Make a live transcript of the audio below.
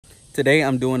Today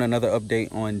I'm doing another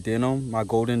update on Denim, my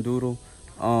golden doodle.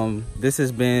 This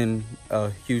has been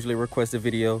a hugely requested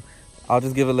video. I'll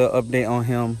just give a little update on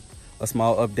him, a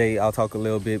small update. I'll talk a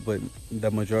little bit, but the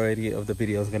majority of the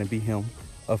video is going to be him,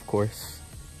 of course,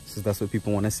 since that's what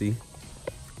people want to see.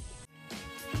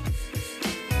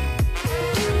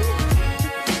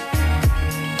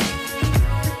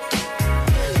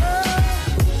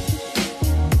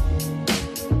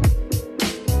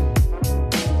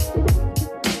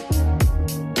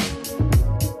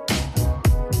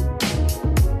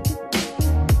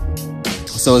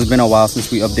 So it's been a while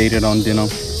since we updated on Denim.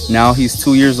 Now he's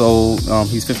 2 years old.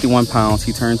 He's 51 pounds.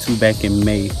 He turned 2 back in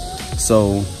May.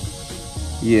 So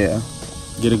yeah,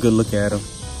 get a good look at him.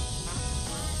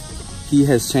 He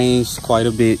has changed quite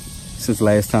a bit since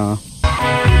last time.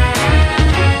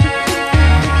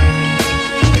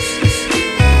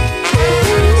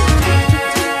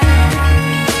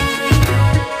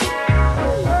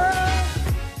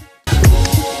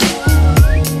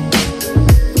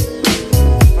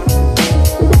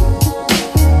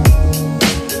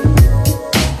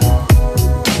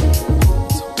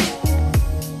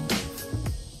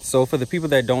 So for the people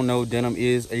that don't know, Denim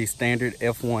is a standard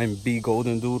F1B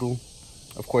golden doodle.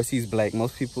 Of course, he's black. A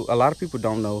lot of people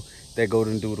don't know that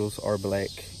golden doodles are black.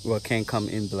 Well, can come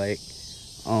in black.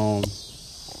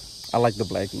 I like the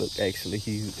black look, actually.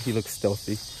 He looks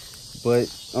stealthy. But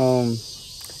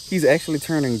he's actually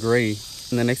turning gray.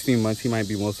 In the next few months, he might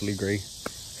be mostly gray.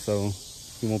 So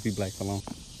he won't be black for long.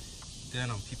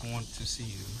 Denim, people want to see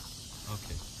you.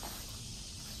 Okay.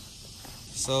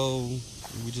 So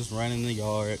we just run in the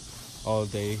yard all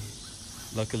day.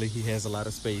 Luckily he has a lot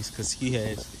of space because he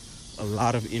has a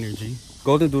lot of energy.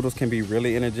 Golden doodles can be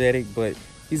really energetic, but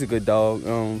he's a good dog.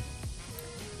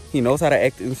 He knows how to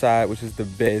act inside, which is the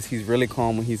best. He's really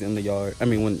calm when he's in the yard. I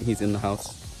mean, when he's in the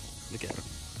house. Look at him.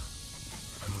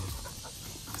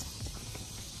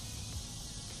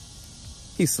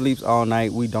 He sleeps all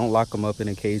night. We don't lock him up in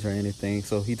a cage or anything,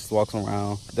 so he just walks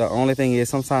around. The only thing is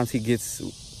sometimes he gets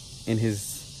in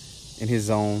his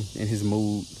zone, in his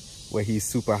mood, where he's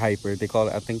super hyper. They call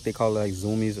it, I think they call it like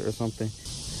zoomies or something.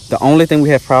 The only thing we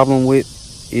have problem with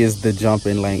is the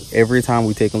jumping. Like every time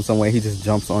we take him somewhere, he just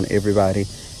jumps on everybody.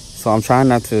 So I'm trying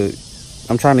to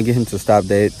get him to stop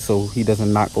that so he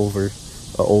doesn't knock over an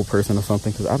old person or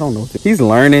something, because I don't know. He's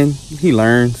learning. He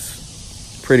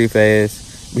learns pretty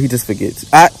fast, but he just forgets.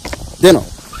 Denim.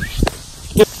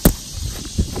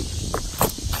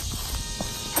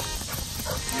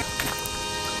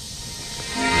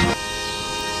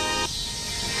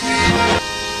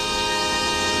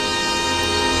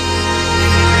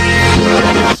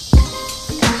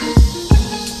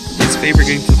 Favorite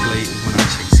game to play is when I'm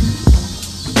chasing.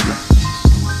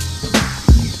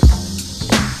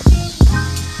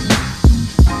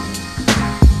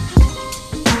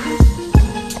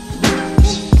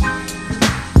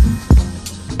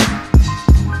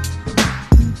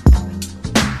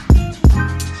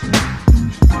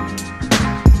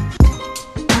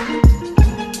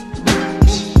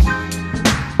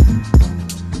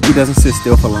 He doesn't sit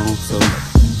still for long, so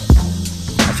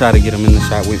I try to get him in the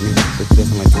shot with me, but he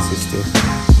doesn't like to sit still.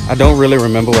 I don't really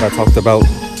remember what I talked about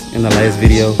in the last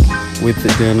video with the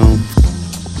Denim.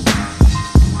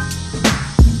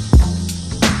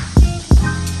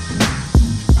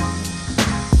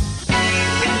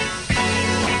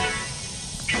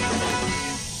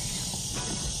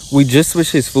 We just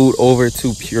switched his food over to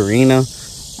Purina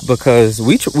because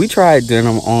we tried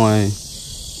Denim on,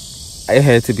 it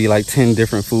had to be like 10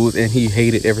 different foods, and he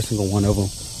hated every single one of them.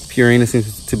 Purina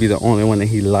seems to be the only one that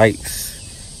he likes,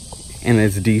 and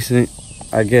it's decent,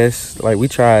 I guess. Like, we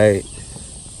tried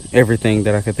everything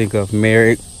that I could think of.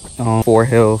 Merrick,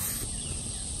 4Health,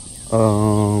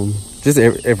 just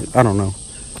every, I don't know.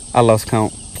 I lost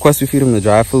count. Of course, we feed him the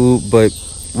dry food, but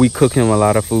we cook him a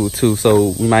lot of food too.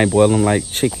 So we might boil him like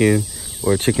chicken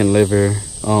or chicken liver.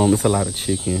 It's a lot of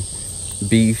chicken,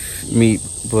 beef, meat,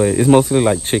 but it's mostly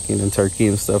like chicken and turkey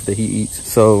and stuff that he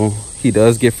eats. So he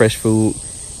does get fresh food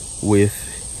with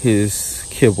his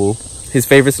kibble. His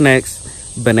favorite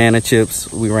snacks, banana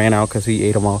chips. We ran out because he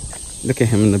ate them all. Look at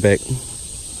him in the back.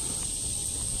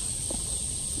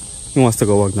 He wants to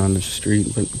go walk down the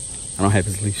street, but I don't have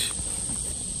his leash.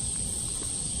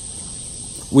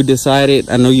 We decided,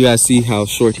 I know you guys see how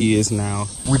short he is now.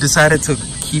 We decided to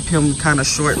keep him kind of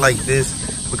short like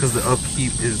this because the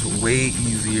upkeep is way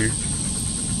easier.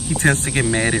 He tends to get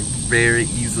matted very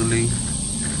easily,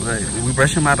 but we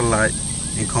brush him out a lot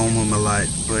and comb him a lot,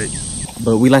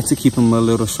 but we like to keep him a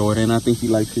little short, and I think he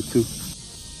likes it too.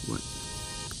 What?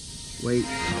 Wait.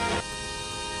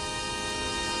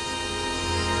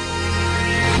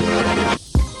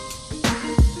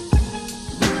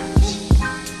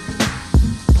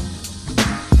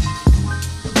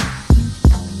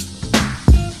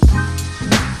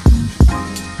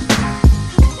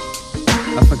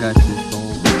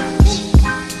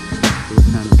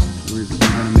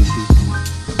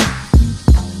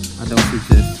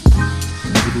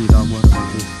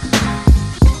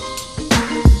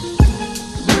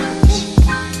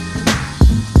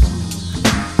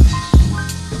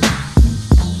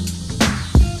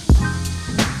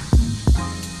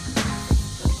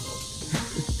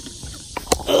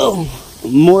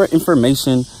 more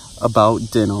information about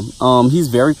Denim. He's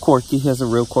very quirky. He has a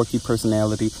real quirky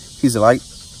personality. He's like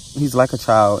a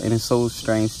child, and it's so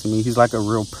strange to me. He's like a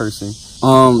real person.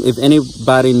 If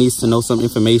anybody needs to know some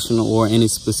information or any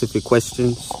specific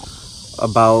questions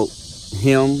about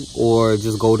him or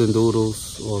just golden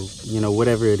doodles or, you know,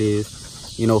 whatever it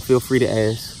is, you know, feel free to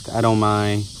ask. I don't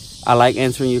mind. I like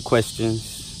answering your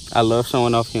questions. I love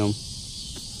showing off him.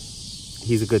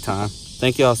 He's a good time.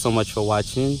 Thank y'all so much for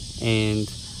watching,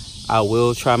 and I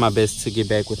will try my best to get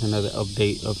back with another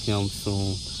update of him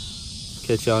soon.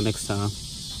 Catch y'all next time.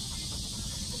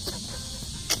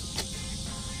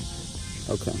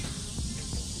 Okay.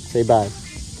 Say bye.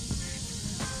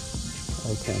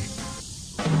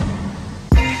 Okay.